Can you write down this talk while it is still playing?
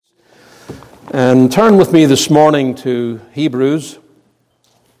And turn with me this morning to Hebrews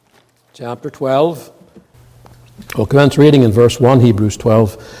chapter 12. We'll commence reading in verse 1, Hebrews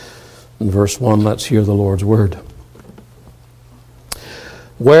 12. In verse 1, let's hear the Lord's word.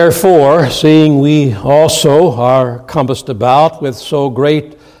 Wherefore, seeing we also are compassed about with so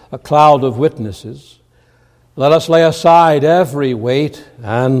great a cloud of witnesses, let us lay aside every weight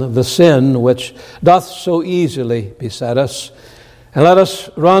and the sin which doth so easily beset us, and let us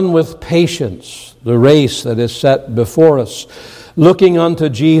run with patience the race that is set before us, looking unto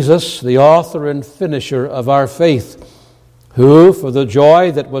Jesus, the author and finisher of our faith, who, for the joy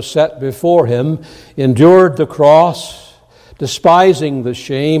that was set before him, endured the cross, despising the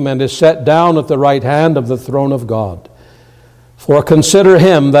shame, and is set down at the right hand of the throne of God. For consider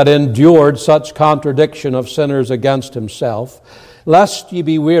him that endured such contradiction of sinners against himself, lest ye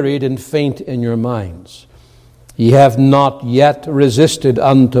be wearied and faint in your minds. Ye have not yet resisted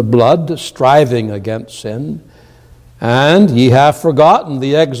unto blood, striving against sin. And ye have forgotten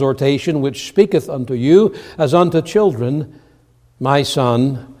the exhortation which speaketh unto you as unto children, My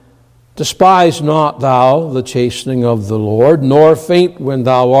son, despise not thou the chastening of the Lord, nor faint when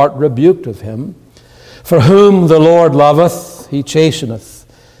thou art rebuked of him. For whom the Lord loveth, he chasteneth,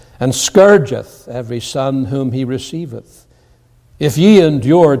 and scourgeth every son whom he receiveth. If ye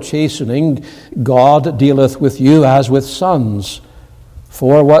endure chastening, God dealeth with you as with sons.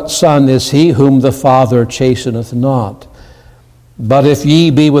 For what son is he whom the Father chasteneth not? But if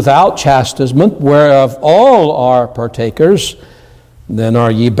ye be without chastisement, whereof all are partakers, then are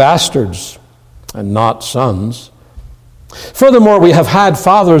ye bastards, and not sons. Furthermore, we have had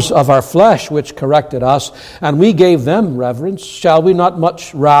fathers of our flesh which corrected us, and we gave them reverence. Shall we not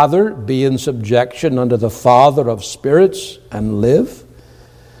much rather be in subjection unto the Father of spirits and live?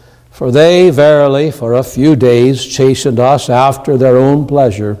 For they verily for a few days chastened us after their own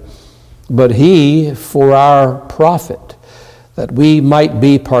pleasure, but he for our profit, that we might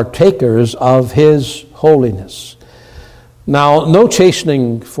be partakers of his holiness. Now, no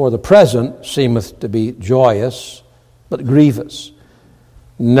chastening for the present seemeth to be joyous, but grievous.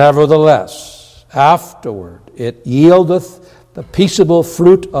 Nevertheless, afterward it yieldeth the peaceable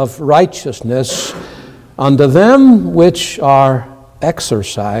fruit of righteousness unto them which are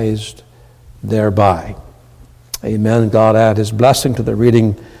exercised thereby. Amen. God add his blessing to the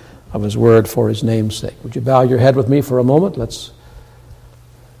reading of his word for his name's sake. Would you bow your head with me for a moment? Let's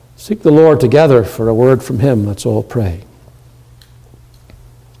seek the Lord together for a word from him. Let's all pray.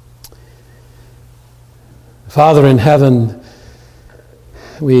 Father in heaven,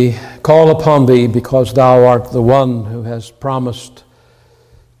 we call upon thee because thou art the one who has promised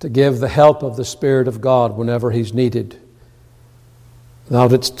to give the help of the Spirit of God whenever he's needed. Thou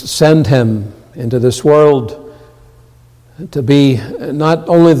didst send him into this world to be not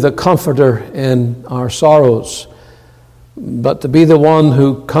only the comforter in our sorrows, but to be the one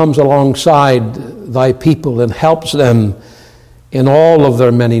who comes alongside thy people and helps them in all of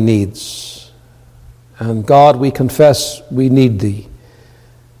their many needs. And God, we confess we need thee.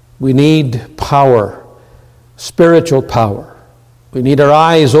 We need power, spiritual power. We need our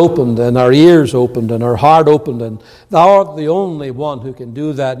eyes opened and our ears opened and our heart opened. And thou art the only one who can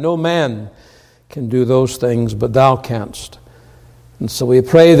do that. No man can do those things, but thou canst. And so we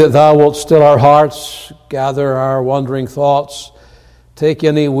pray that thou wilt still our hearts, gather our wandering thoughts, take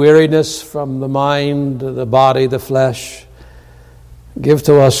any weariness from the mind, the body, the flesh. Give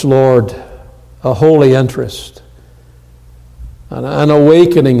to us, Lord, a holy interest, an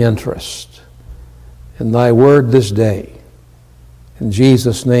awakening interest in thy word this day. In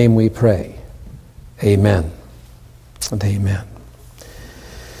Jesus' name we pray. Amen and amen.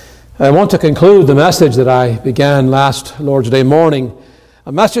 I want to conclude the message that I began last Lord's Day morning,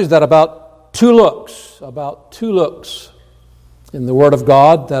 a message that about two looks in the Word of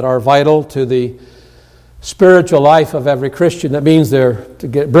God that are vital to the spiritual life of every Christian. That means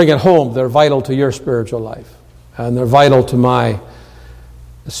bring it home. They're vital to your spiritual life. And they're vital to my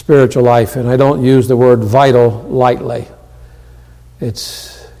spiritual life. And I don't use the word vital lightly.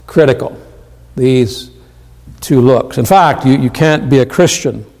 It's critical. These two looks. In fact, you can't be a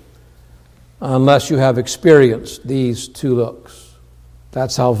Christian unless you have experienced these two looks.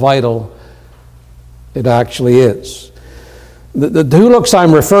 That's how vital it actually is. The two looks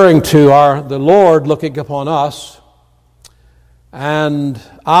I'm referring to are the Lord looking upon us and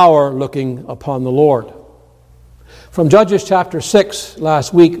our looking upon the Lord. From Judges chapter 6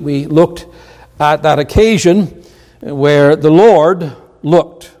 last week, we looked at that occasion where the Lord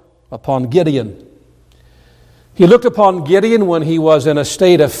looked upon Gideon. He looked upon Gideon when he was in a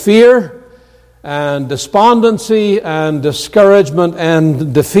state of fear and despondency and discouragement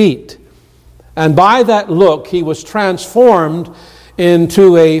and defeat. And by that look, he was transformed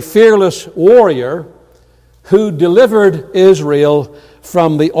into a fearless warrior who delivered Israel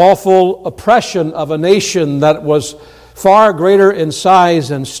from the awful oppression of a nation that was far greater in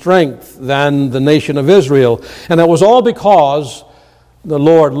size and strength than the nation of Israel. And it was all because the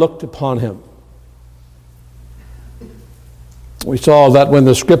Lord looked upon him. We saw that when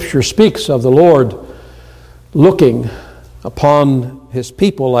the Scripture speaks of the Lord looking upon his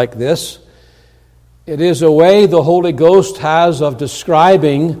people like this, it is a way the Holy Ghost has of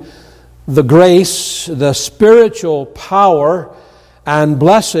describing the grace, the spiritual power and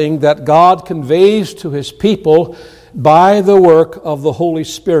blessing that God conveys to his people by the work of the Holy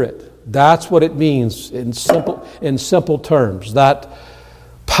Spirit. That's what it means in simple terms. That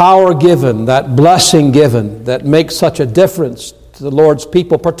power given, that blessing given, that makes such a difference to the Lord's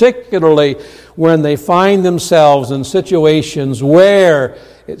people, particularly when they find themselves in situations where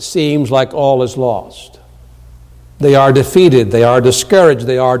it seems like all is lost. They are defeated, they are discouraged,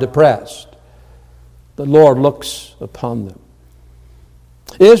 they are depressed. The Lord looks upon them.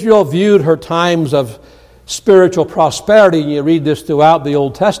 Israel viewed her times of spiritual prosperity. You read this throughout the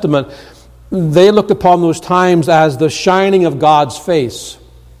Old Testament. They looked upon those times as the shining of God's face,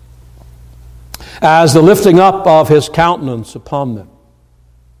 as the lifting up of his countenance upon them.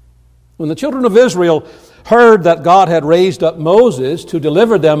 When the children of Israel heard that God had raised up Moses to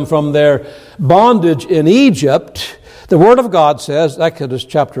deliver them from their bondage in Egypt, the Word of God says, Exodus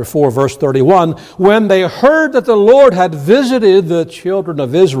chapter 4, verse 31, when they heard that the Lord had visited the children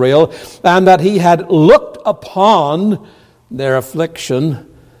of Israel and that he had looked upon their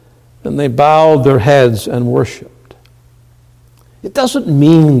affliction, then they bowed their heads and worshiped. It doesn't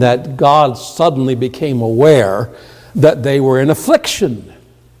mean that God suddenly became aware that they were in affliction.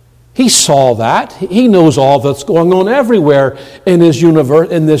 He saw that. He knows all that's going on everywhere in his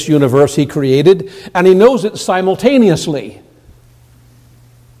universe, in this universe he created, and he knows it simultaneously.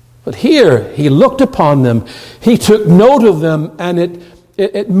 But here, he looked upon them, he took note of them, and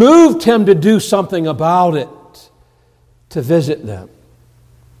it moved him to do something about it, to visit them.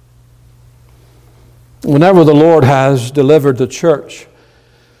 Whenever the Lord has delivered the church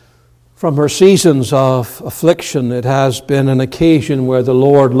from her seasons of affliction, it has been an occasion where the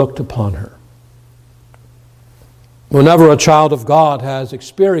Lord looked upon her. Whenever a child of God has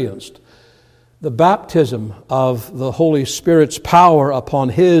experienced the baptism of the Holy Spirit's power upon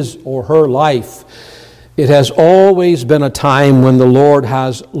his or her life, it has always been a time when the Lord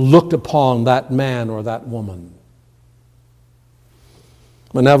has looked upon that man or that woman.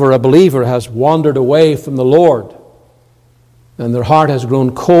 Whenever a believer has wandered away from the Lord, and their heart has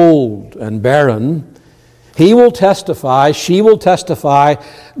grown cold and barren, he will testify, she will testify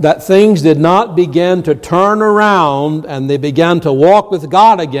that things did not begin to turn around and they began to walk with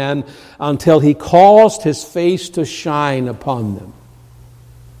God again until he caused his face to shine upon them.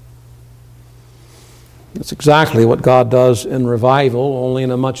 That's exactly what God does in revival, only in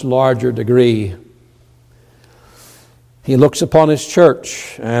a much larger degree. He looks upon his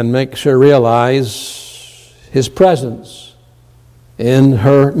church and makes her realize his presence in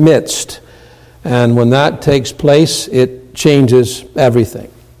her midst. And when that takes place, it changes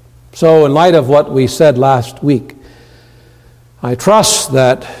everything. So in light of what we said last week, I trust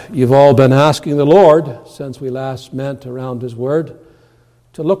that you've all been asking the Lord, since we last met around his word,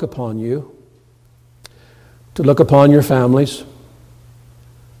 to look upon you, to look upon your families,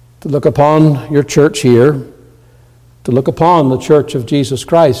 to look upon your church here, to look upon the church of Jesus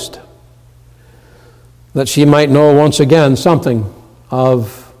Christ, that she might know once again something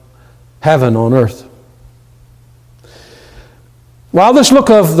of heaven on earth. While this look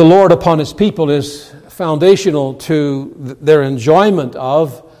of the Lord upon his people is foundational to their enjoyment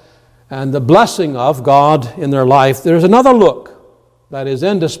of and the blessing of God in their life, there's another look that is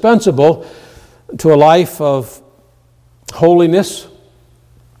indispensable to a life of holiness,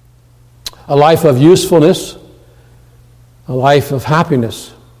 a life of usefulness, a life of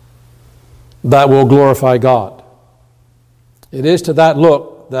happiness that will glorify God. It is to that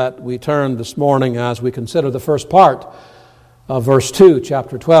look that we turn this morning as we consider the first part of verse 2,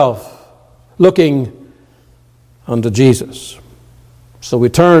 chapter 12, looking unto Jesus. So we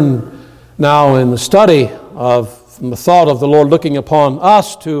turn now in the study from the thought of the Lord looking upon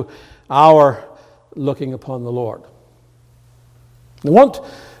us to our looking upon the Lord. I want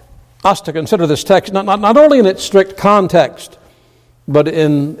us to consider this text not only in its strict context, but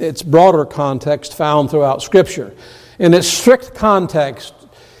in its broader context found throughout Scripture. In its strict context,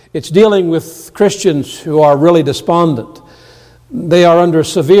 it's dealing with Christians who are really despondent. They are under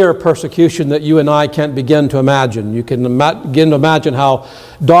severe persecution that you and I can't begin to imagine. You can begin to imagine how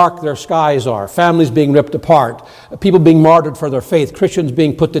dark their skies are. Families being ripped apart. People being martyred for their faith. Christians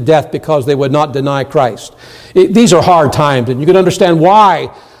being put to death because they would not deny Christ. These are hard times, and you can understand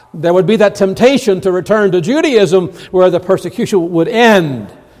why there would be that temptation to return to Judaism where the persecution would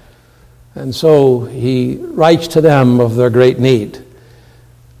end. And so he writes to them of their great need,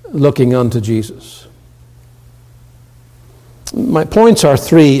 looking unto Jesus. My points are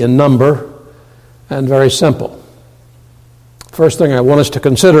 3 in number and very simple. First thing I want us to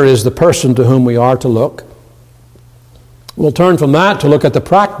consider is the person to whom we are to look. We'll turn from that to look at the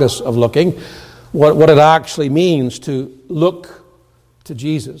practice of looking, what it actually means to look to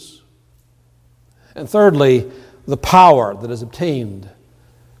Jesus. And thirdly, the power that is obtained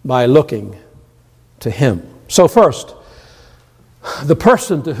by looking to Him. So first, the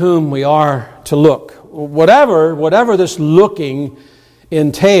person to whom we are to look. Whatever this looking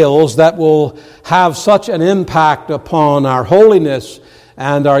entails that will have such an impact upon our holiness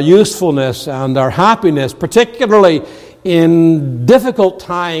and our usefulness and our happiness, particularly in difficult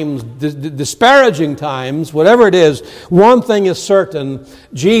times, disparaging times, whatever it is, one thing is certain: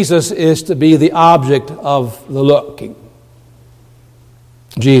 Jesus is to be the object of the looking.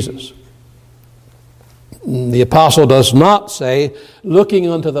 Jesus. The apostle does not say, looking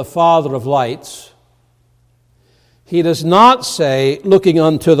unto the Father of lights. He does not say, looking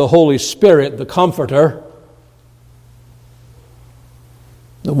unto the Holy Spirit, the Comforter,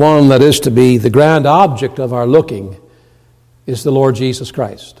 the one that is to be the grand object of our looking is the Lord Jesus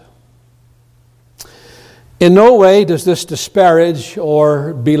Christ. In no way does this disparage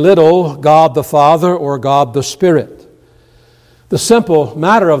or belittle God the Father or God the Spirit. The simple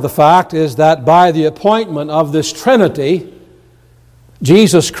matter of the fact is that by the appointment of this Trinity,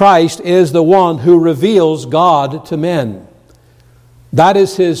 Jesus Christ is the one who reveals God to men. That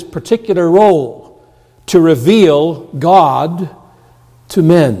is His particular role, to reveal God to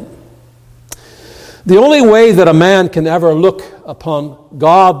men. The only way that a man can ever look upon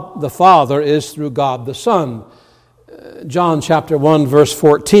God the Father is through God the Son. John chapter 1 verse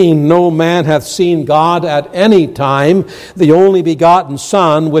 14, no man hath seen God at any time, the only begotten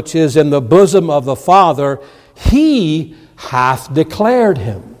Son, which is in the bosom of the Father, He hath declared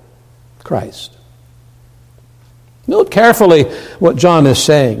Him, Christ. Note carefully what John is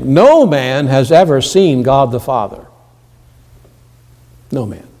saying. No man has ever seen God the Father. No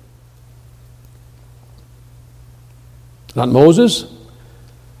man. Not Moses,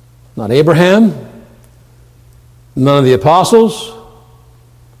 not Abraham, none of the apostles,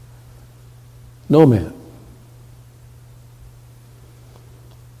 no man.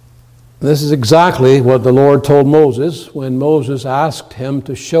 This is exactly what the Lord told Moses when Moses asked him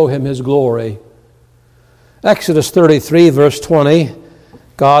to show him His glory. Exodus 33 verse 20,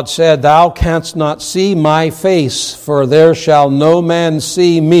 God said, Thou canst not see my face, for there shall no man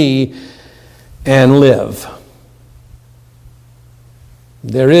see me and live.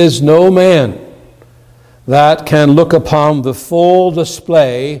 There is no man that can look upon the full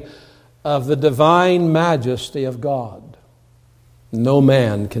display of the divine majesty of God. No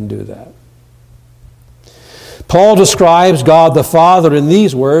man can do that. Paul describes God the Father in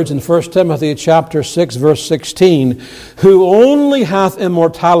these words in 1 Timothy chapter 6 verse 16, who only hath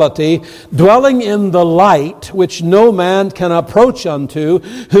immortality, dwelling in the light which no man can approach unto,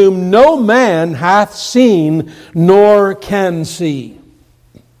 whom no man hath seen nor can see.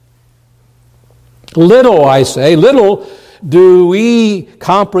 Little, I say, little do we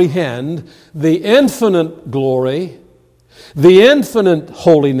comprehend the infinite glory, the infinite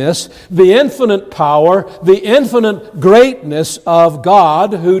holiness, the infinite power, the infinite greatness of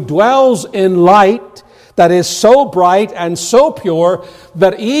God, who dwells in light that is so bright and so pure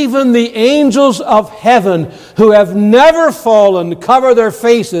that even the angels of heaven, who have never fallen, cover their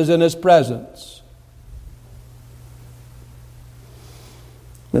faces in His presence.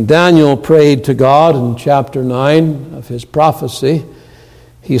 And Daniel prayed to God in chapter 9 of his prophecy.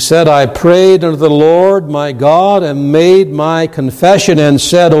 He said, I prayed unto the Lord my God and made my confession and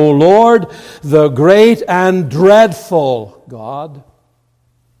said, O Lord, the great and dreadful God.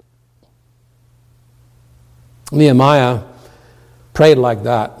 Nehemiah prayed like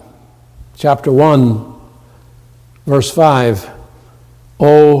that. Chapter 1, verse 5.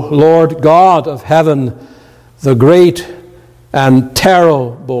 O Lord God of heaven, the great and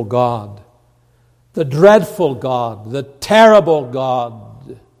terrible God, the dreadful God, the terrible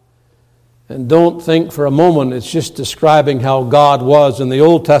God. And don't think for a moment it's just describing how God was in the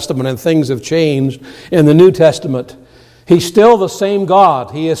Old Testament and things have changed in the New Testament. He's still the same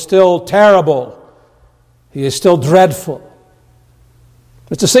God. He is still terrible. He is still dreadful.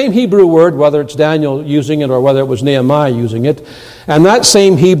 It's the same Hebrew word, whether it's Daniel using it or whether it was Nehemiah using it. And that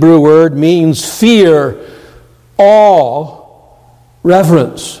same Hebrew word means fear, awe,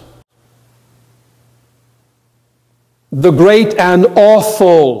 reverence. The great and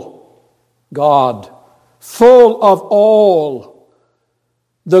awful God, full of all,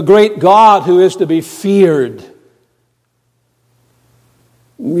 the great God who is to be feared.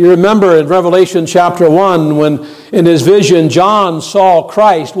 You remember in Revelation chapter 1, when in his vision John saw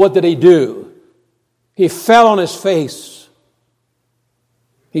Christ, what did he do? He fell on his face.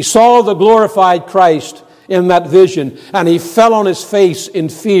 He saw the glorified Christ in that vision, and he fell on his face in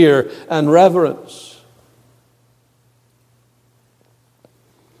fear and reverence.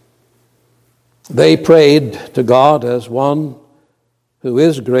 They prayed to God as one who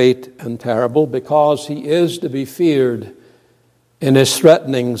is great and terrible, because he is to be feared in his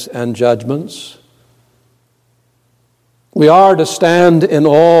threatenings and judgments. We are to stand in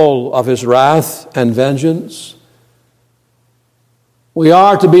awe of his wrath and vengeance. We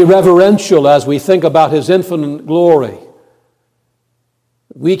are to be reverential as we think about his infinite glory.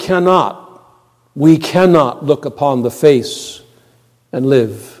 We cannot look upon the face and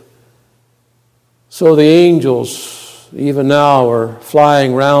live. So the angels, even now, are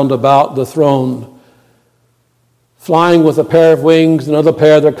flying round about the throne, flying with a pair of wings, another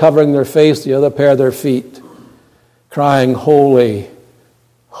pair they're covering their face, the other pair their feet, crying, "Holy,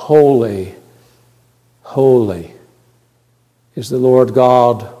 holy, holy is the Lord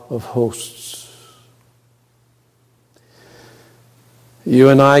God of hosts." You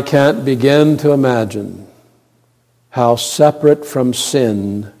and I can't begin to imagine how separate from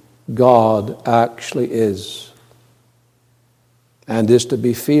sin God actually is and is to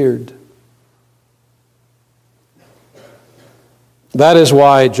be feared. That is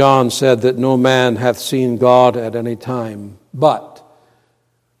why John said that no man hath seen God at any time, but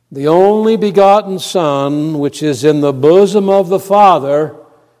the only begotten Son, which is in the bosom of the Father,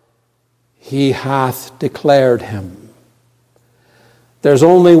 he hath declared him. There's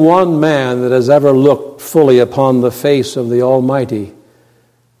only one man that has ever looked fully upon the face of the Almighty,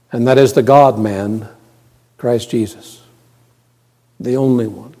 and that is the God-man, Christ Jesus. The only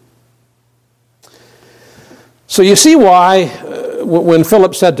one. So you see why when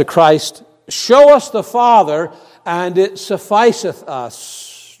Philip said to Christ, "Show us the Father, and it sufficeth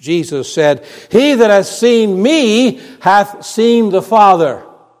us," Jesus said, "He that hath seen me hath seen the Father."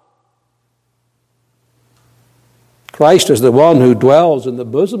 Christ is the one who dwells in the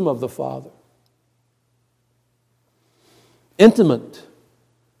bosom of the Father. Intimate,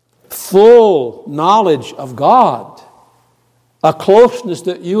 full knowledge of God. A closeness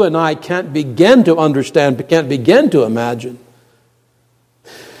that you and I can't begin to understand, can't begin to imagine.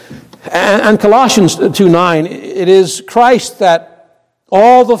 And Colossians 2:9, it is Christ that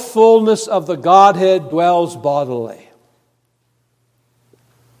all the fullness of the Godhead dwells bodily.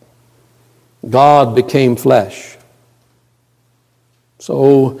 God became flesh.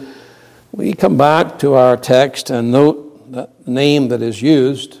 So we come back to our text and note that name that is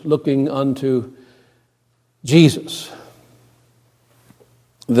used, looking unto Jesus.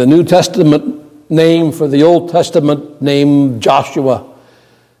 The New Testament name for the Old Testament name, Joshua.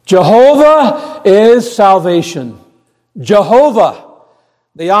 Jehovah is salvation. Jehovah,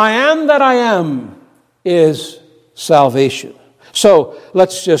 the I am that I am, is salvation. So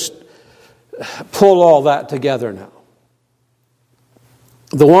let's just pull all that together now.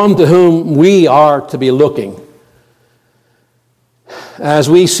 The one to whom we are to be looking as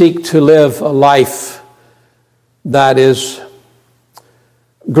we seek to live a life that is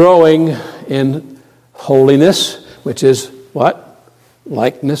growing in holiness, which is what?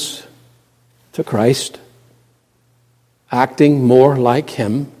 Likeness to Christ. Acting more like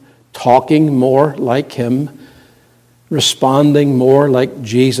him. Talking more like him. Responding more like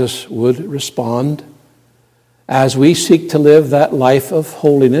Jesus would respond. As we seek to live that life of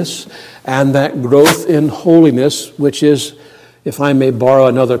holiness and that growth in holiness, which is, if I may borrow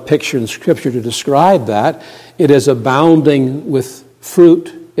another picture in Scripture to describe that, it is abounding with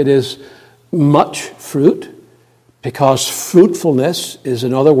fruit. It is much fruit, because fruitfulness is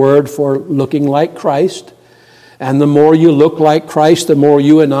another word for looking like Christ. And the more you look like Christ, the more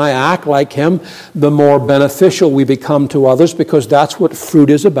you and I act like him, the more beneficial we become to others, because that's what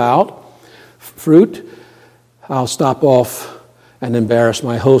fruit is about. Fruit. I'll stop off and embarrass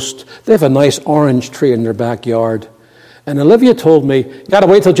my host. They have a nice orange tree in their backyard. And Olivia told me, you got to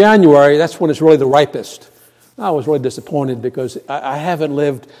wait till January. That's when it's really the ripest. I was really disappointed because I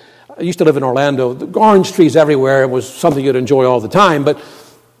used to live in Orlando. The orange trees everywhere. It was something you'd enjoy all the time. But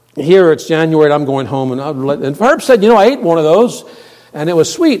here it's January and I'm going home. And Herb said, I ate one of those. and it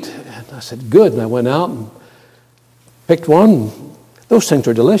was sweet. And I said, good. And I went out and picked one. Those things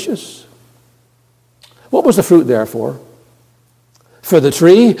are delicious. What was the fruit there for? For the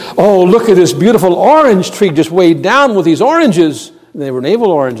tree? Oh, look at this beautiful orange tree just weighed down with these oranges. And they were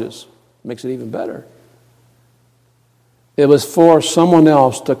navel oranges. Makes it even better. It was for someone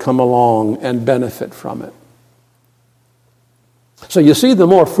else to come along and benefit from it. So you see, the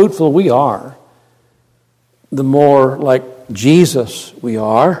more fruitful we are, the more like Jesus we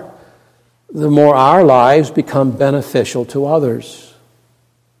are, the more our lives become beneficial to others.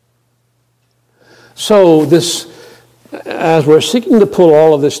 So this, as we're seeking to pull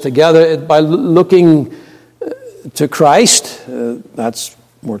all of this together by looking to Christ, that's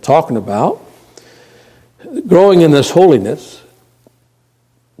what we're talking about, growing in this holiness,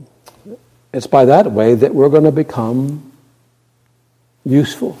 it's by that way that we're going to become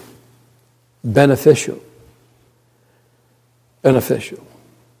useful, beneficial.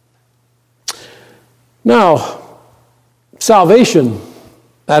 Now, salvation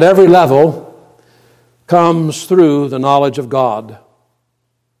at every level comes through the knowledge of God.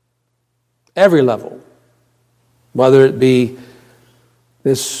 Every level. Whether it be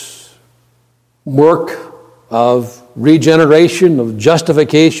this work of regeneration, of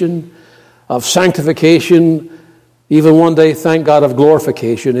justification, of sanctification, even one day, thank God, of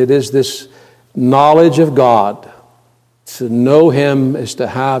glorification. It is this knowledge of God. To know Him is to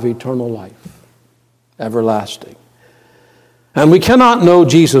have eternal life, everlasting. And we cannot know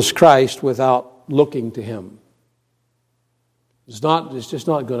Jesus Christ without looking to Him. It's just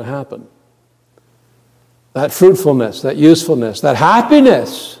not going to happen. That fruitfulness, that usefulness, that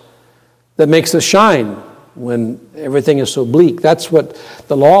happiness that makes us shine when everything is so bleak. That's what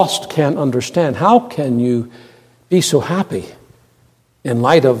the lost can't understand. How can you be so happy in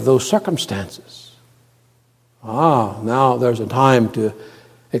light of those circumstances? Now there's a time to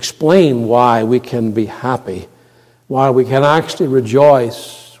explain why we can be happy, why we can actually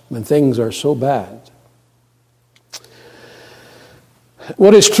rejoice when things are so bad.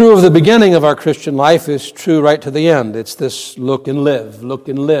 What is true of the beginning of our Christian life is true right to the end. It's this look and live, look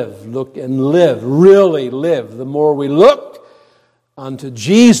and live, look and live, really live. The more we look unto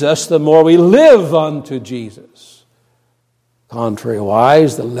Jesus, the more we live unto Jesus.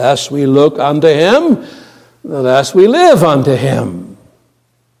 Contrariwise, the less we look unto Him, the less we live unto Him.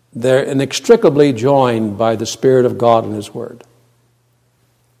 They're inextricably joined by the Spirit of God and His Word.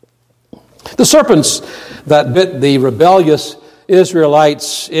 The serpents that bit the rebellious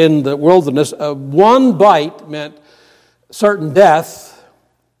Israelites in the wilderness, one bite meant certain death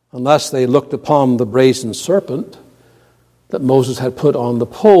unless they looked upon the brazen serpent that Moses had put on the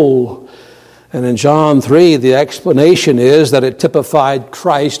pole. And in John 3, the explanation is that it typified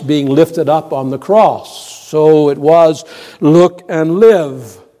Christ being lifted up on the cross. So it was look and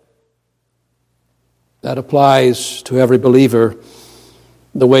live. That applies to every believer.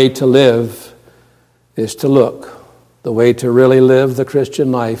 The way to live is to look. The way to really live the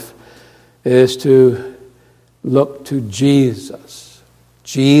Christian life is to look to Jesus.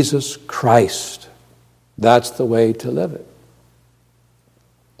 Jesus Christ. That's the way to live it.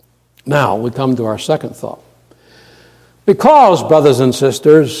 Now we come to our second thought. Because, brothers and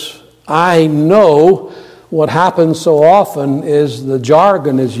sisters, I know what happens so often is the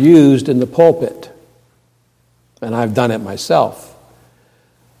jargon is used in the pulpit. And I've done it myself.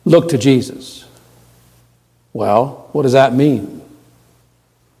 Look to Jesus. Well, what does that mean?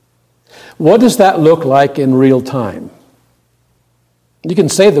 What does that look like in real time? You can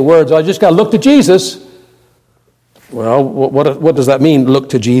say the words, I just got to look to Jesus. Well, what does that mean, look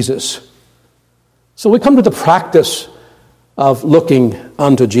to Jesus? So we come to the practice of looking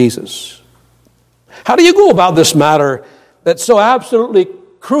unto Jesus. How do you go about this matter that's so absolutely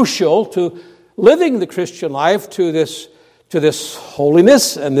crucial to living the Christian life, to this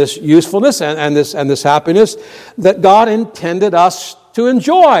holiness and this usefulness and this happiness that God intended us to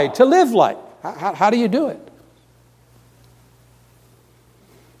enjoy, to live like? How do you do it?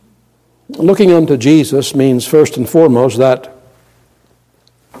 Looking unto Jesus means first and foremost that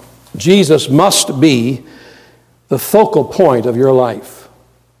Jesus must be the focal point of your life.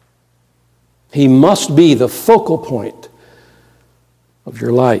 He must be the focal point of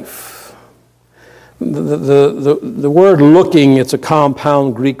your life. The word looking, it's a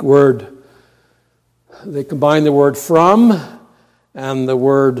compound Greek word. They combine the word from and the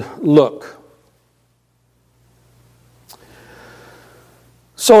word look.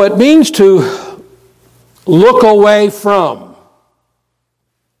 So it means to look away from.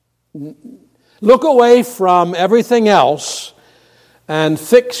 Look away from everything else and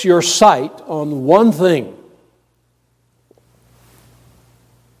fix your sight on one thing.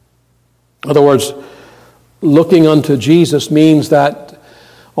 In other words, looking unto Jesus means that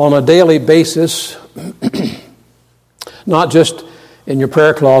on a daily basis, not just in your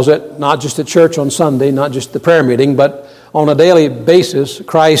prayer closet, not just at church on Sunday, not just the prayer meeting, but on a daily basis,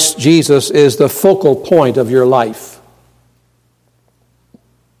 Christ Jesus is the focal point of your life,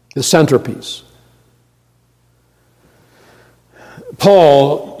 the centerpiece.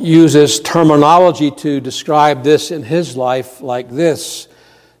 Paul uses terminology to describe this in his life like this: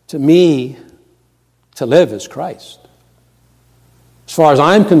 to me, to live is Christ. As far as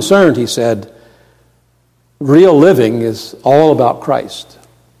I'm concerned, he said, real living is all about Christ.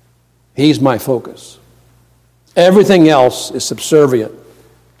 He's my focus. Everything else is subservient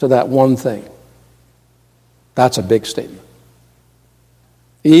to that one thing. That's a big statement.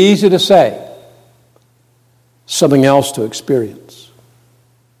 Easy to say, something else to experience.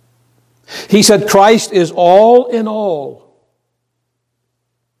 He said Christ is all in all.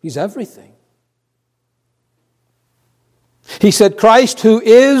 He's everything. He said Christ, who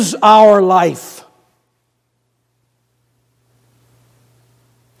is our life.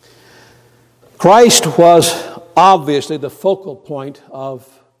 Christ was obviously the focal point of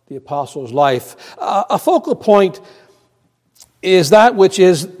the apostle's life. A focal point is that which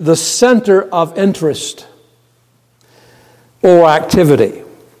is the center of interest or activity.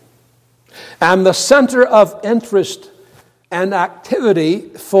 And the center of interest and activity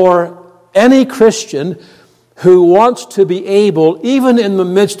for any Christian who wants to be able, even in the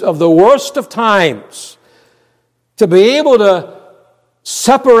midst of the worst of times, to be able to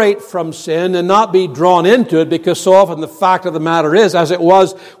separate from sin and not be drawn into it, because so often the fact of the matter is, as it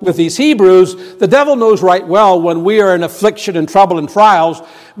was with these Hebrews, the devil knows right well when we are in affliction and trouble and trials,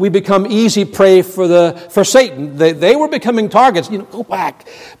 we become easy prey for Satan. They were becoming targets. Go back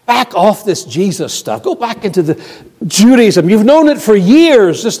off this Jesus stuff. Go back into the Judaism. You've known it for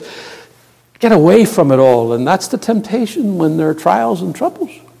years. Just get away from it all. And that's the temptation when there are trials and troubles.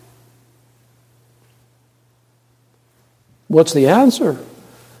 What's the answer?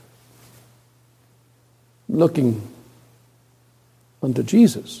 Looking unto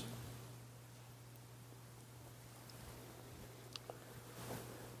Jesus.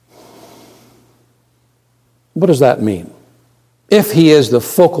 What does that mean? If he is the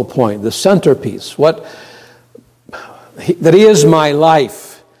focal point, the centerpiece, that he is my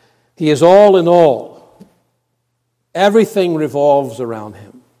life, he is all in all, everything revolves around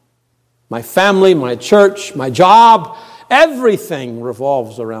him. My family, my church, my job, everything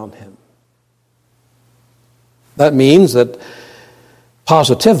revolves around him. That means that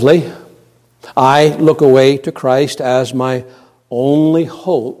positively, I look away to Christ as my only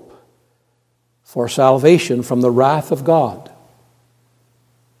hope for salvation from the wrath of God.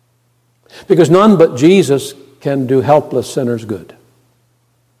 Because none but Jesus can do helpless sinners good.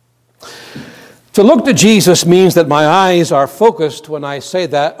 To look to Jesus means that my eyes are focused, when I say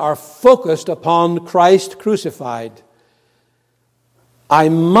that, are focused upon Christ crucified. I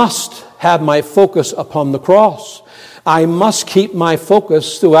must have my focus upon the cross. I must keep my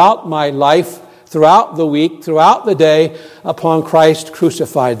focus throughout my life, throughout the week, throughout the day, upon Christ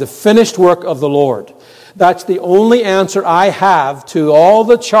crucified, the finished work of the Lord. That's the only answer I have to all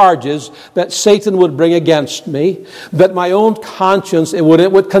the charges that Satan would bring against me, that my own conscience, it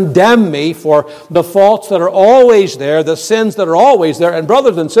would condemn me for the faults that are always there, the sins that are always there. And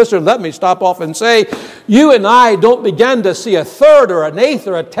brothers and sisters, let me stop off and say, you and I don't begin to see a third or an eighth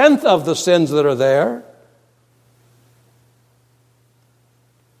or a tenth of the sins that are there.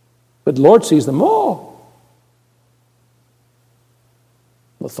 But the Lord sees them all.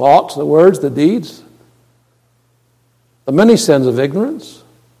 The thoughts, the words, the deeds, the many sins of ignorance,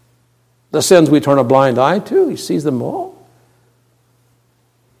 the sins we turn a blind eye to, he sees them all.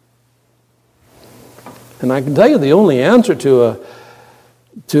 And I can tell you the only answer to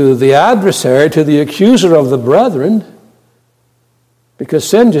the adversary, to the accuser of the brethren, because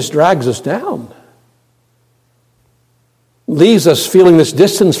sin just drags us down, leaves us feeling this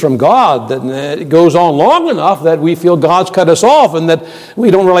distance from God, that it goes on long enough that we feel God's cut us off and that we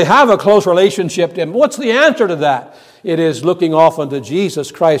don't really have a close relationship to him. What's the answer to that? It is looking off unto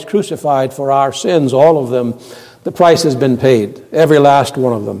Jesus Christ crucified for our sins, all of them. The price has been paid, every last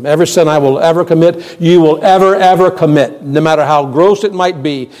one of them. Every sin I will ever commit, you will ever commit, no matter how gross it might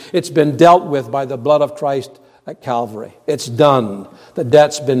be. It's been dealt with by the blood of Christ at Calvary. It's done. The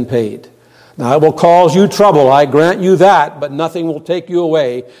debt's been paid. Now, it will cause you trouble, I grant you that, but nothing will take you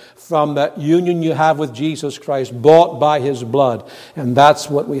away from that union you have with Jesus Christ, bought by his blood. And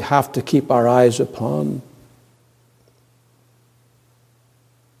that's what we have to keep our eyes upon.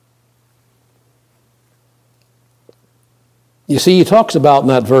 You see, he talks about in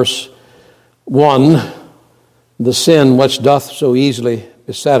that verse One, the sin which doth so easily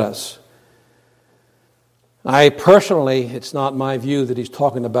beset us. I personally, it's not my view that he's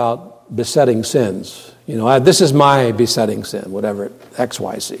talking about besetting sins. This is my besetting sin, whatever X,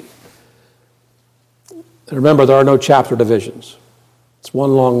 Y, Z. And remember, there are no chapter divisions. It's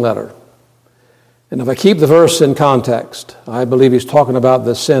one long letter. And if I keep the verse in context, I believe he's talking about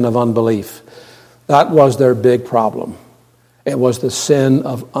the sin of unbelief. That was their big problem. It was the sin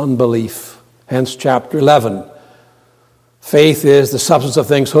of unbelief. Hence chapter 11. Faith is the substance of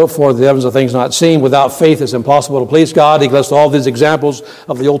things hoped for, the evidence of things not seen. Without faith it's impossible to please God. He lists all these examples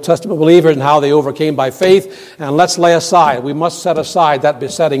of the Old Testament believers and how they overcame by faith. And let's lay aside, we must set aside that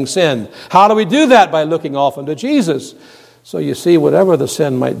besetting sin. How do we do that? By looking often to Jesus. So you see, whatever the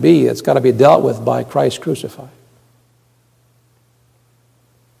sin might be, it's got to be dealt with by Christ crucified.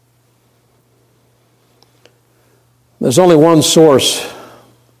 There's only one source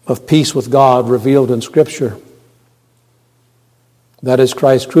of peace with God revealed in Scripture. That is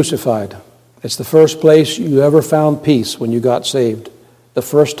Christ crucified. It's the first place you ever found peace when you got saved. The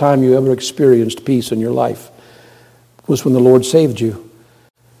first time you ever experienced peace in your life was when the Lord saved you.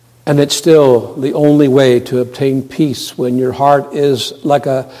 And it's still the only way to obtain peace when your heart is like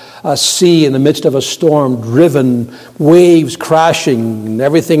a sea in the midst of a storm, driven, waves crashing, and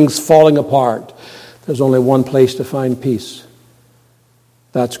everything's falling apart. There's only one place to find peace.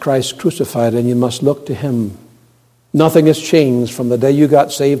 That's Christ crucified, and you must look to Him. Nothing has changed from the day you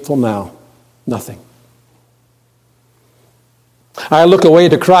got saved till now. Nothing. I look away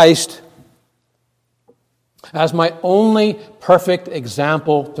to Christ as my only perfect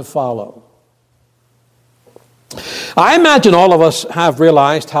example to follow. I imagine all of us have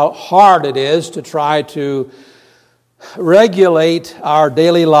realized how hard it is to try to regulate our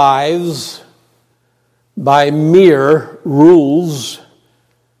daily lives by mere rules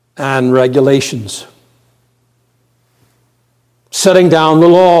and regulations. Setting down the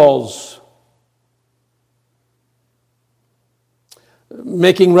laws,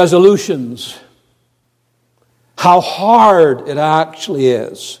 making resolutions, how hard it actually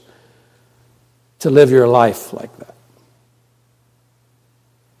is to live your life like that.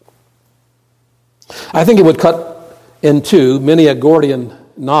 I think it would cut in two many a Gordian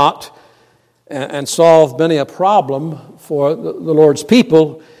knot and solve many a problem for the Lord's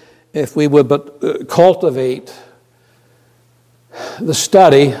people if we would but cultivate the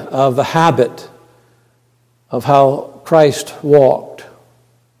study of the habit of how Christ walked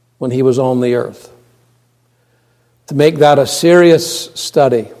when He was on the earth. To make that a serious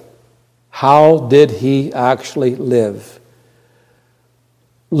study. How did He actually live?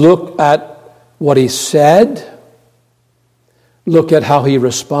 Look at what He said. Look at how He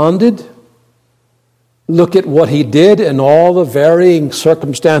responded. Look at what He did in all the varying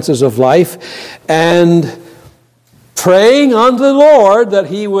circumstances of life. And praying unto the Lord that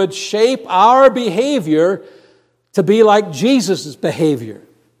He would shape our behavior to be like Jesus' behavior.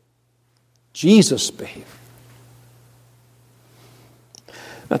 Jesus' behavior.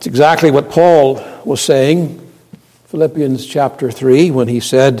 That's exactly what Paul was saying, Philippians chapter 3, when he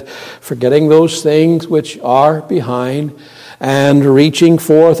said, forgetting those things which are behind and reaching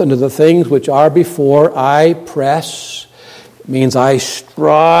forth unto the things which are before, I press. It means I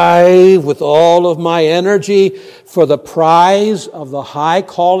strive with all of my energy for the prize of the high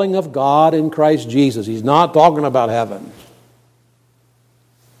calling of God in Christ Jesus. He's not talking about heaven.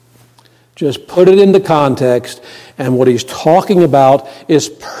 Just put it into context, and what he's talking about is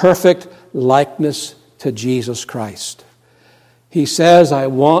perfect likeness to Jesus Christ. He says, I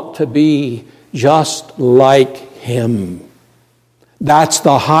want to be just like Him. That's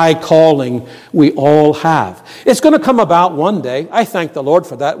the high calling we all have. It's going to come about one day. I thank the Lord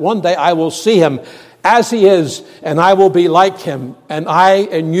for that. One day I will see Him as He is, and I will be like Him, and I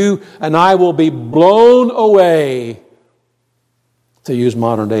and you and I will be blown away, to use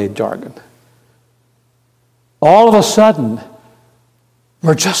modern day jargon. All of a sudden,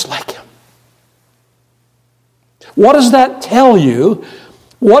 we're just like Him. What does that tell you?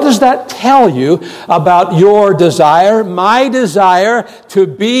 What does that tell you about your desire, my desire to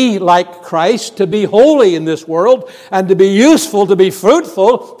be like Christ, to be holy in this world, and to be useful, to be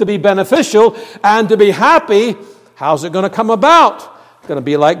fruitful, to be beneficial, and to be happy? How's it going to come about? It's going to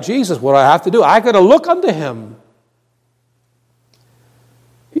be like Jesus. What do I have to do? I got to look unto Him.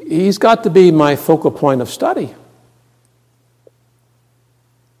 He's got to be my focal point of study.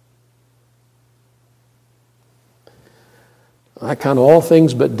 I count all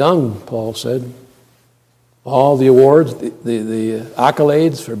things but dung, Paul said. All the awards, the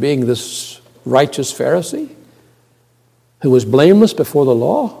accolades for being this righteous Pharisee who was blameless before the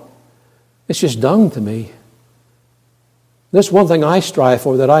law. It's just dung to me. This one thing I strive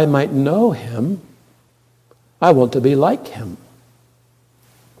for, that I might know him. I want to be like him.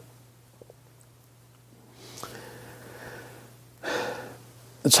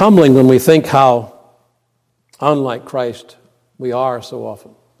 It's humbling when we think how unlike Christ we are so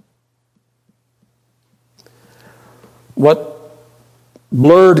often. What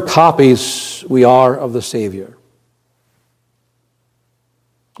blurred copies we are of the Savior.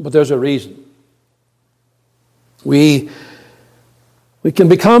 But there's a reason. We can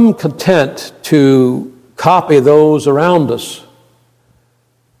become content to copy those around us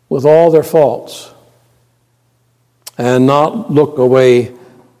with all their faults and not look away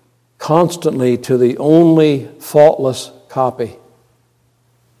constantly to the only faultless copy,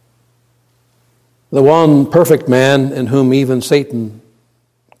 the one perfect man in whom even Satan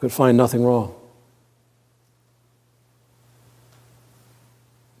could find nothing wrong.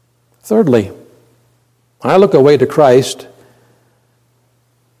 Thirdly, I look away to Christ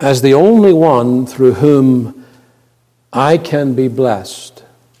as the only one through whom I can be blessed,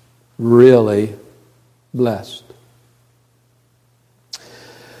 really blessed.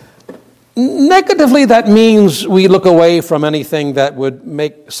 Negatively, that means we look away from anything that would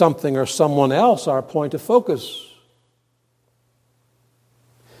make something or someone else our point of focus.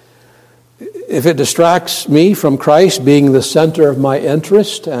 If it distracts me from Christ being the center of my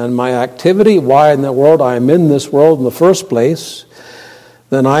interest and my activity, why in the world I am in this world in the first place,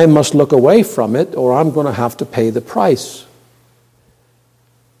 then I must look away from it, or I'm going to have to pay the price.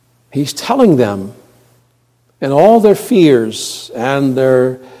 He's telling them, in all their fears and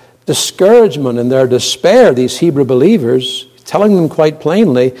their discouragement and their despair, these Hebrew believers, telling them quite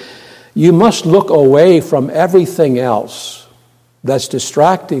plainly, you must look away from everything else that's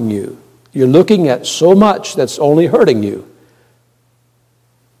distracting you. You're looking at so much that's only hurting you.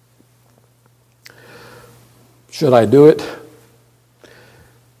 Should I do it?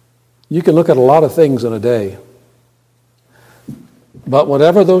 You can look at a lot of things in a day. But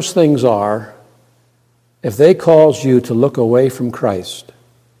whatever those things are, if they cause you to look away from Christ,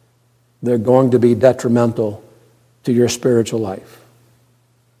 they're going to be detrimental to your spiritual life.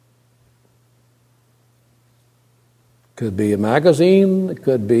 Could be a magazine, it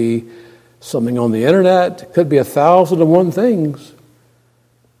could be something on the internet, it could be 1,001 things.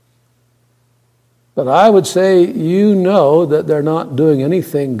 But I would say you know that they're not doing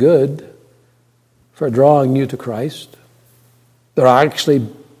anything good for drawing you to Christ. They're actually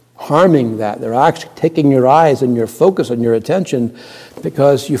harming that. They're actually taking your eyes and your focus and your attention,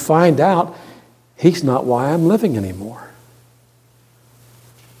 because you find out he's not why I'm living anymore.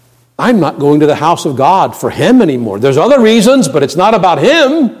 I'm not going to the house of God for him anymore. There's other reasons, but it's not about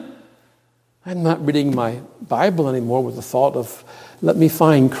him. I'm not reading my Bible anymore with the thought of, let me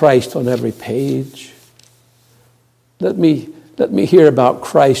find Christ on every page. Let me hear about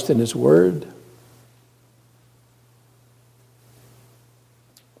Christ and his word.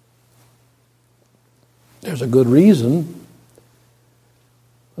 There's a good reason,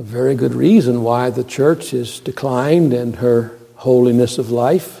 a very good reason why the church has declined in her holiness of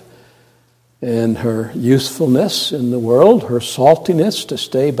life and her usefulness in the world, her saltiness to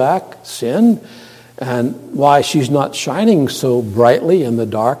stay back sin, and why she's not shining so brightly in the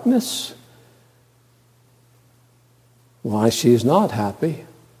darkness, why she's not happy.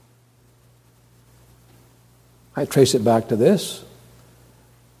 I trace it back to this.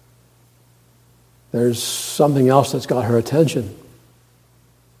 There's something else that's got her attention.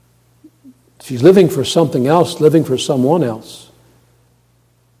 She's living for something else, living for someone else.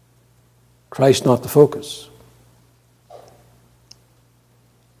 Christ not the focus.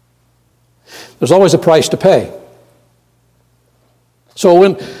 There's always a price to pay. So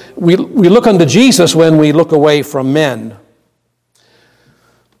when we look unto Jesus, when we look away from men,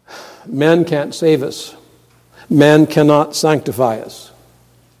 men can't save us. Men cannot sanctify us.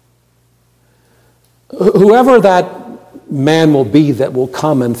 Whoever that man will be that will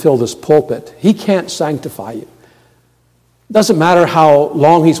come and fill this pulpit, he can't sanctify you. Doesn't matter how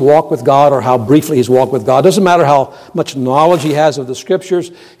long he's walked with God or how briefly he's walked with God. Doesn't matter how much knowledge he has of the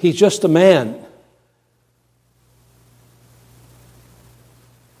Scriptures. He's just a man.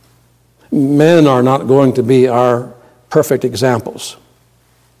 Men are not going to be our perfect examples.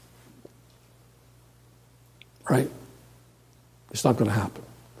 Right? It's not going to happen.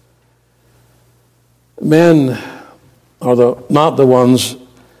 Men are not the ones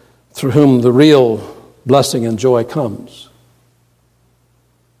through whom the real blessing and joy comes.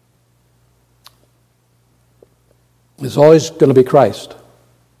 It's always going to be Christ.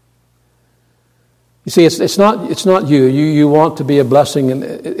 You see, it's not you. You want to be a blessing, and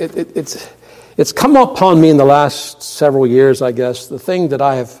It's come upon me in the last several years, I guess, the thing that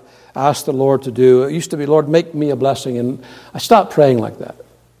I have asked the Lord to do. It used to be, Lord, make me a blessing, and I stopped praying like that.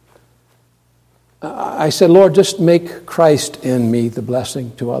 I said, Lord, just make Christ in me the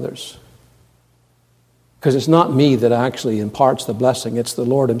blessing to others. Because it's not me that actually imparts the blessing, it's the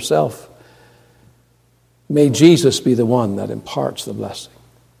Lord himself. May Jesus be the one that imparts the blessing.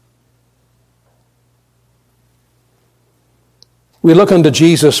 We look unto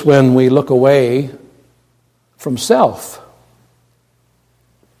Jesus when we look away from self.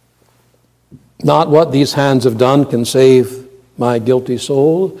 Not what these hands have done can save my guilty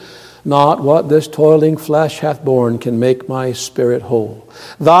soul. Not what this toiling flesh hath borne can make my spirit whole.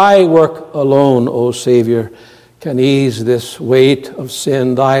 Thy work alone, O Savior, can ease this weight of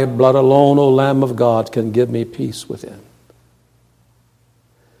sin. Thy blood alone, O Lamb of God, can give me peace within.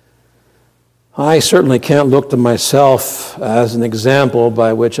 I certainly can't look to myself as an example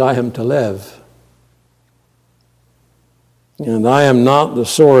by which I am to live. And I am not the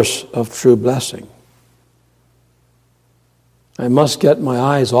source of true blessing. I must get my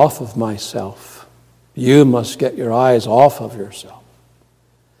eyes off of myself. You must get your eyes off of yourself.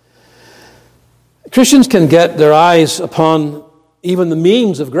 Christians can get their eyes upon even the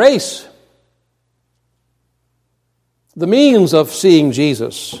means of grace, the means of seeing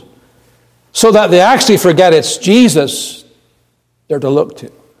Jesus, so that they actually forget it's Jesus they're to look to.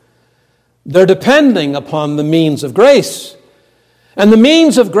 They're depending upon the means of grace. And the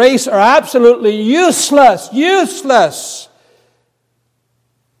means of grace are absolutely useless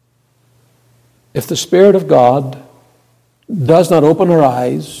if the Spirit of God does not open our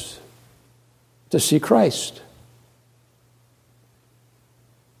eyes to see Christ.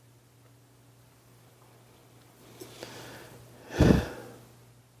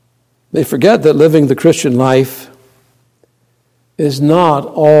 They forget that living the Christian life is not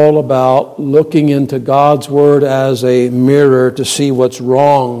all about looking into God's Word as a mirror to see what's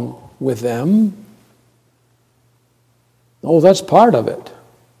wrong with them. Oh, that's part of it.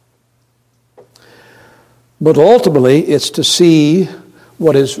 But ultimately, it's to see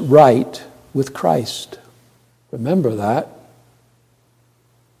what is right with Christ. Remember that.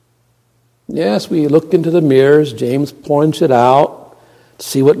 Yes, we look into the mirrors. James points it out.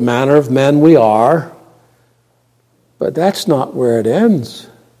 See what manner of men we are. But that's not where it ends.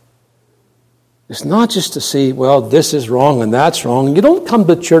 It's not just to see, well, this is wrong and that's wrong. You don't come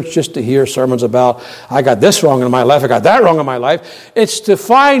to church just to hear sermons about, I got this wrong in my life, I got that wrong in my life. It's to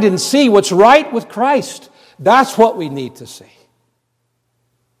find and see what's right with Christ. That's what we need to see.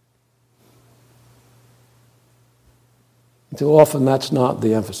 Too often that's not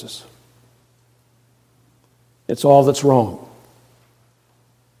the emphasis. It's all that's wrong.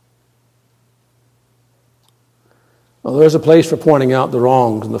 Well, there's a place for pointing out the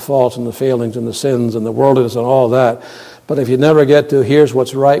wrongs and the faults and the failings and the sins and the worldliness and all that. But if you never get to here's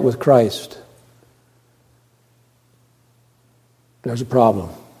what's right with Christ, there's a problem.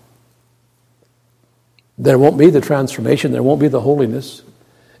 There won't be the transformation. There won't be the holiness.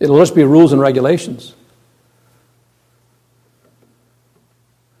 It'll just be rules and regulations.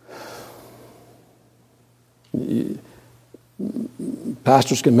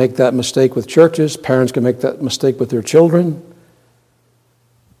 Pastors can make that mistake with churches. Parents can make that mistake with their children.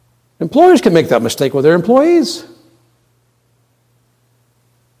 Employers can make that mistake with their employees.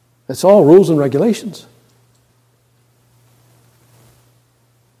 It's all rules and regulations.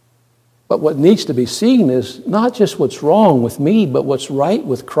 But what needs to be seen is not just what's wrong with me, but what's right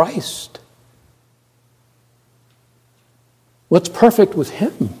with Christ. What's perfect with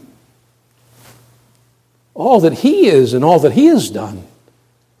Him. All that He is and all that He has done.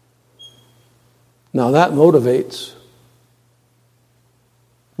 Now that motivates.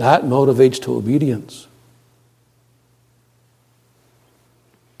 That motivates to obedience.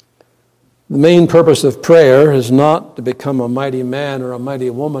 The main purpose of prayer is not to become a mighty man or a mighty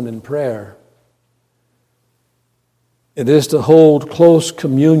woman in prayer. It is to hold close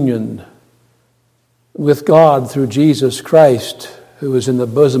communion with God through Jesus Christ, who is in the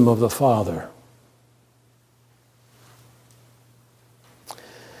bosom of the Father.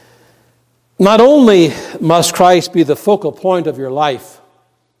 Not only must Christ be the focal point of your life,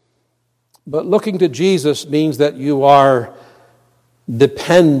 but looking to Jesus means that you are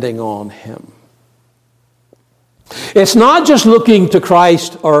depending on Him. It's not just looking to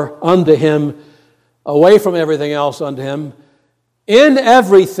Christ or unto Him, away from everything else unto Him, in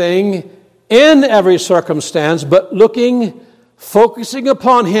everything, in every circumstance, but looking focusing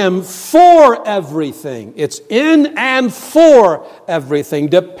upon Him for everything. It's in and for everything,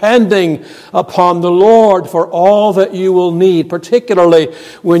 depending upon the Lord for all that you will need, particularly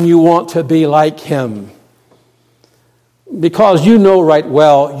when you want to be like Him. Because you know right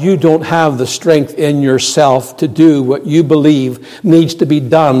well you don't have the strength in yourself to do what you believe needs to be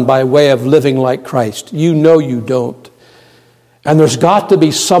done by way of living like Christ. You know you don't. And there's got to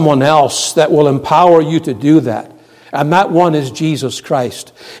be someone else that will empower you to do that. And that one is Jesus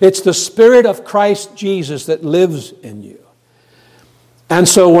Christ. It's the Spirit of Christ Jesus that lives in you. And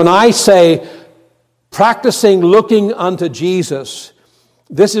so when I say practicing looking unto Jesus,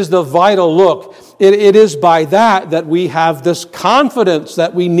 this is the vital look. It is by that we have this confidence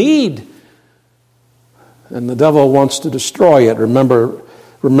that we need. And the devil wants to destroy it. Remember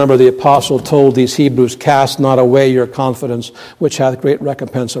the apostle told these Hebrews, cast not away your confidence, which hath great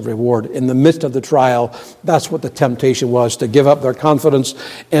recompense of reward. In the midst of the trial, that's what the temptation was, to give up their confidence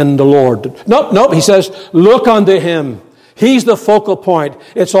in the Lord. Nope, he says, look unto Him. He's the focal point.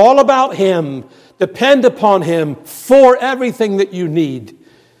 It's all about Him. Depend upon Him for everything that you need.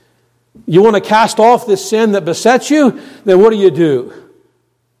 You want to cast off this sin that besets you? Then what do?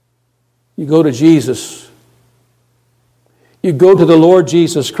 You go to Jesus. You go to the Lord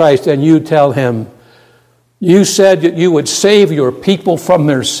Jesus Christ and you tell Him, you said that you would save your people from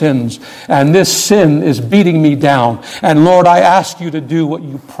their sins, and this sin is beating me down. And Lord, I ask you to do what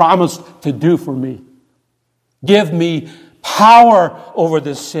you promised to do for me. Give me power over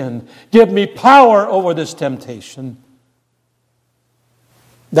this sin. Give me power over this temptation.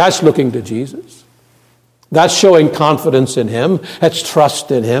 That's looking to Jesus. That's showing confidence in Him. That's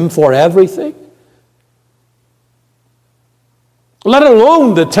trust in Him for everything. Let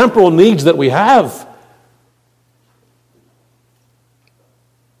alone the temporal needs that we have.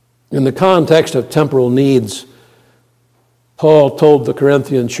 In the context of temporal needs, Paul told the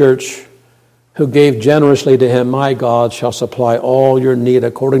Corinthian church, who gave generously to him, my God shall supply all your need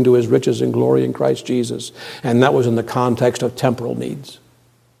according to His riches and glory in Christ Jesus. And that was in the context of temporal needs.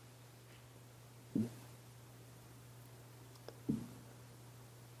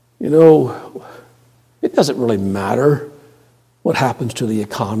 You know, it doesn't really matter what happens to the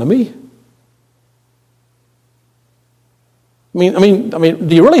economy. I mean,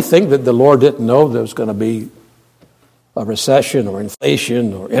 do you really think that the Lord didn't know there was going to be a recession or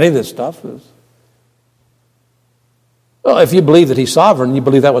inflation or any of this stuff? Well, if you believe that He's sovereign, you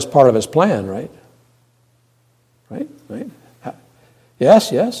believe that was part of His plan, right? Right? Yes.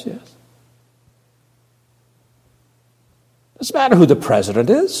 Doesn't matter who the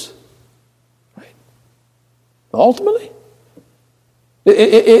president is, right? Ultimately.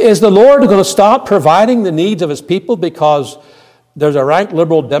 Is the Lord going to stop providing the needs of His people because there's a rank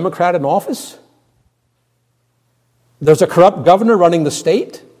liberal Democrat in office? There's a corrupt governor running the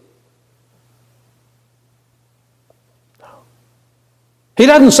state? No. He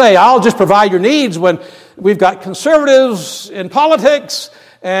doesn't say, I'll just provide your needs when we've got conservatives in politics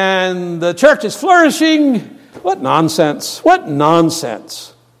and the church is flourishing. What nonsense. What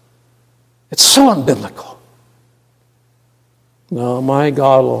nonsense. It's so unbiblical. No, my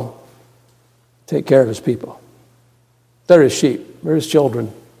God will take care of His people. They're His sheep. They're His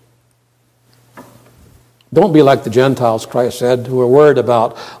children. Don't be like the Gentiles, Christ said, who are worried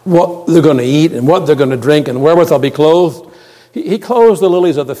about what they're going to eat and what they're going to drink and wherewith they'll be clothed. He clothes the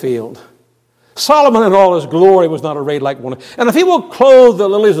lilies of the field. Solomon in all his glory was not arrayed like one. And if He will clothe the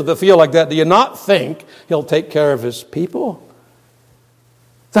lilies of the field like that, do you not think He'll take care of His people?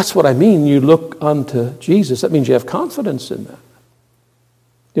 That's what I mean. You look unto Jesus. That means you have confidence in that.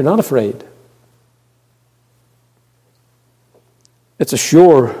 You're not afraid. It's a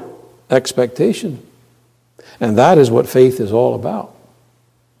sure expectation. And that is what faith is all about.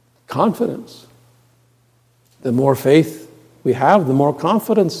 Confidence. The more faith we have, the more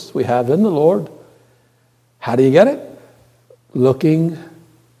confidence we have in the Lord. How do you get it? Looking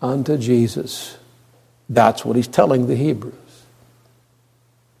unto Jesus. That's what he's telling the Hebrews.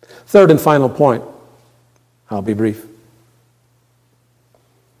 Third and final point. I'll be brief.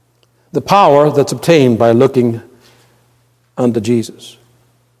 The power that's obtained by looking unto Jesus.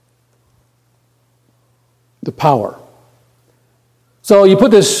 The power. So you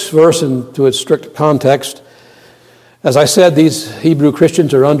put this verse into its strict context. As I said, these Hebrew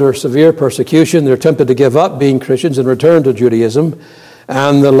Christians are under severe persecution. They're tempted to give up being Christians and return to Judaism.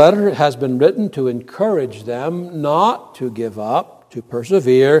 And the letter has been written to encourage them not to give up, to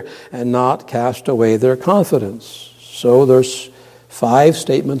persevere, and not cast away their confidence. So there's 5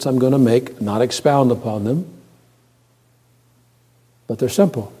 statements I'm going to make, not expound upon them. But they're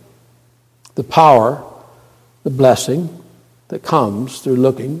simple. The power, the blessing, that comes through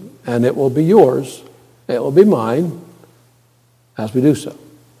looking, and it will be yours, it will be mine, as we do so.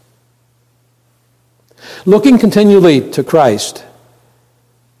 Looking continually to Christ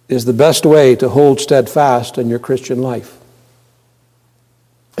is the best way to hold steadfast in your Christian life.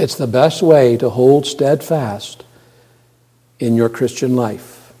 It's the best way to hold steadfast in your Christian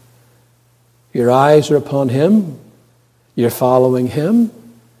life. Your eyes are upon Him. You're following Him.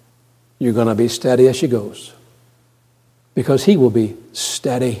 You're going to be steady as she goes, because He will be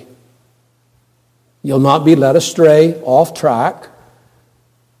steady. You'll not be led astray, off track.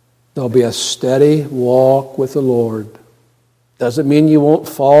 There'll be a steady walk with the Lord. Doesn't mean you won't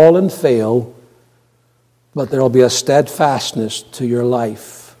fall and fail, but there'll be a steadfastness to your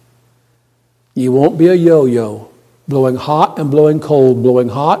life. You won't be a yo-yo, blowing hot and blowing cold, blowing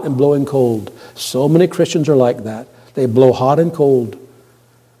hot and blowing cold. So many Christians are like that. They blow hot and cold.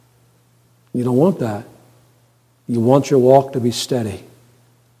 You don't want that. You want your walk to be steady,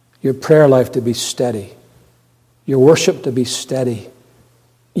 your prayer life to be steady, your worship to be steady,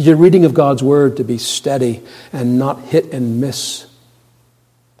 your reading of God's Word to be steady and not hit and miss.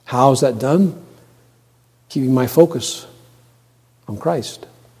 How is that done? Keeping my focus on Christ.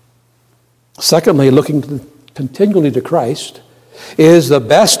 Secondly, looking continually to Christ is the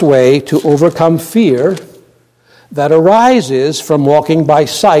best way to overcome fear that arises from walking by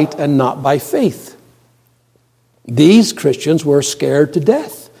sight and not by faith. These Christians were scared to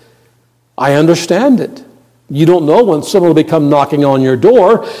death. I understand it. You don't know when someone will come knocking on your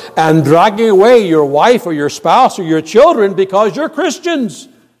door and dragging away your wife or your spouse or your children because you're Christians.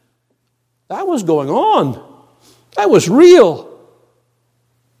 That was going on. That was real.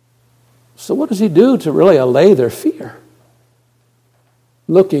 So what does he do to really allay their fear?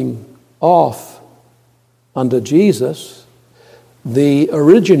 Looking off unto Jesus, the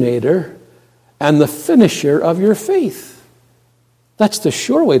originator and the finisher of your faith. That's the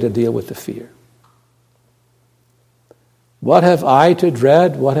sure way to deal with the fear. What have I to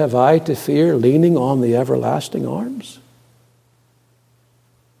dread? What have I to fear? Leaning on the everlasting arms.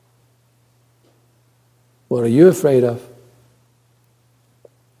 What are you afraid of?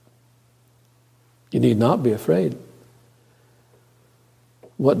 You need not be afraid.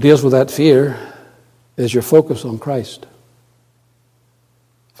 What deals with that fear is your focus on Christ.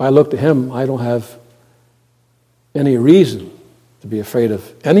 If I look to Him, I don't have any reason to be afraid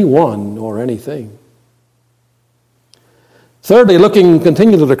of anyone or anything. Thirdly, looking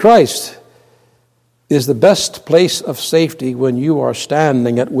continually to Christ is the best place of safety when you are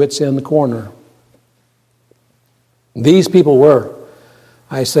standing at wit's end corner. These people were,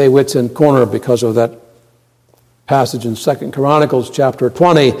 I say wit's end corner because of that passage in 2 Chronicles chapter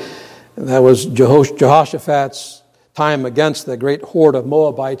 20. That was Jehoshaphat's time against the great horde of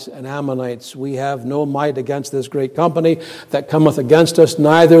Moabites and Ammonites. We have no might against this great company that cometh against us,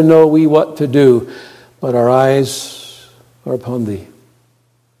 neither know we what to do, but our eyes are upon Thee.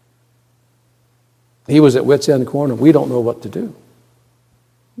 He was at wit's end corner. We don't know what to do.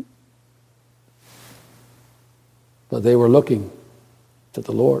 But they were looking to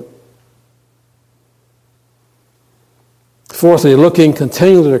the Lord. Fourthly, looking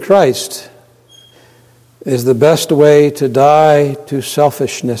continually to Christ is the best way to die to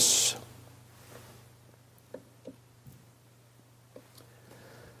selfishness.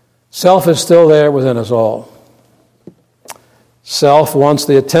 Self is still there within us all. Self wants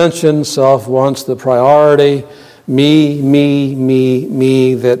the attention. Self wants the priority. Me,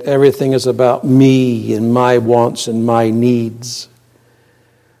 that everything is about me and my wants and my needs.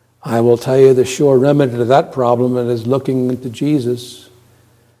 I will tell you the sure remedy to that problem, and is looking into Jesus.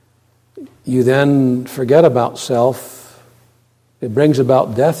 You then forget about self. It brings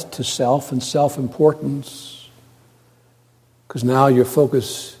about death to self and self-importance, because now your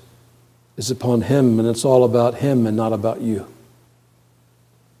focus is upon Him, and it's all about Him and not about you.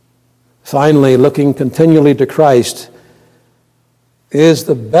 Finally, looking continually to Christ is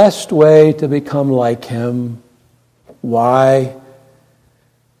the best way to become like Him. Why?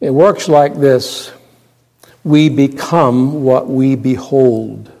 It works like this. We become what we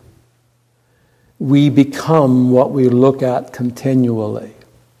behold. We become what we look at continually.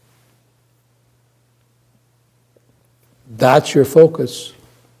 That's your focus.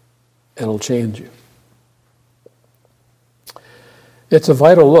 It'll change you. It's a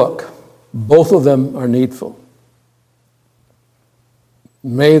vital look. Both of them are needful.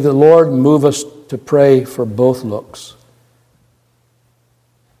 May the Lord move us to pray for both looks,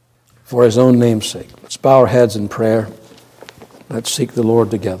 for His own name's sake. Let's bow our heads in prayer. Let's seek the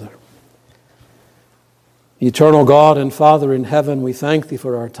Lord together. Eternal God and Father in heaven, we thank Thee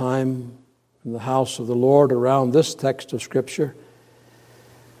for our time. in the house of the Lord around this text of Scripture.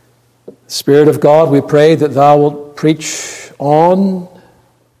 Spirit of God, we pray that Thou wilt preach on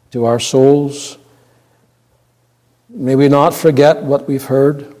to our souls. May we not forget what we've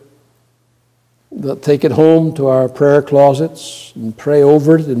heard, but take it home to our prayer closets and pray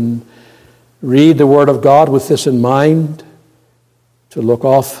over it and read the Word of God with this in mind, to look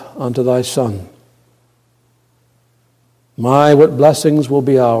off unto Thy Son. My, what blessings will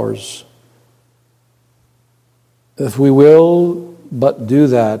be ours if we will but do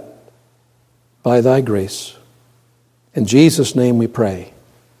that by Thy grace. In Jesus' name we pray,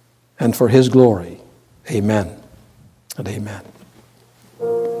 and for His glory. Amen and amen.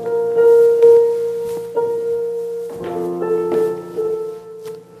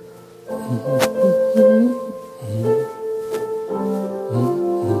 Mm-hmm.